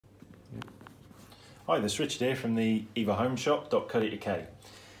Hi, this is Richard here from the evohome.co.uk.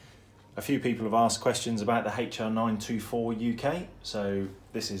 A few people have asked questions about the HR924UK. So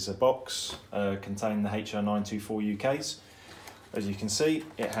this is a box containing the HR924UKs. As you can see,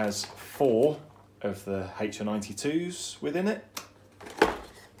 it has 4 of the HR92s within it.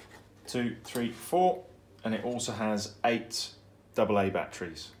 2, 3, 4, and it also has 8 AA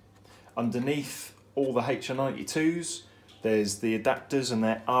batteries. Underneath all the HR92s, there's the adapters, and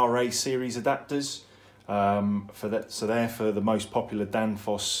they're RA series adapters. So they're for the most popular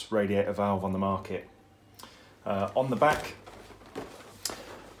Danfoss radiator valve on the market. On the back,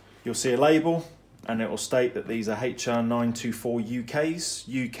 you'll see a label, and it will state that these are HR924UKs,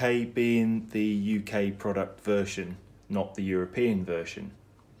 UK being the UK product version, not the European version,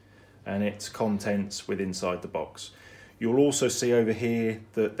 and its contents with inside the box. You'll also see over here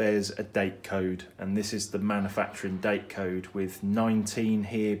that there's a date code, and this is the manufacturing date code, with 19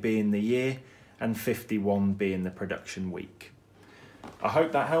 here being the year and 51 being the production week. I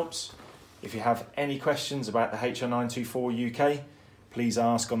hope that helps. If you have any questions about the HR924UK, please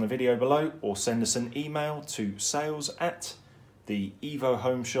ask on the video below or send us an email to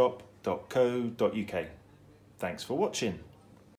sales@evohomeshop.co.uk. Thanks for watching.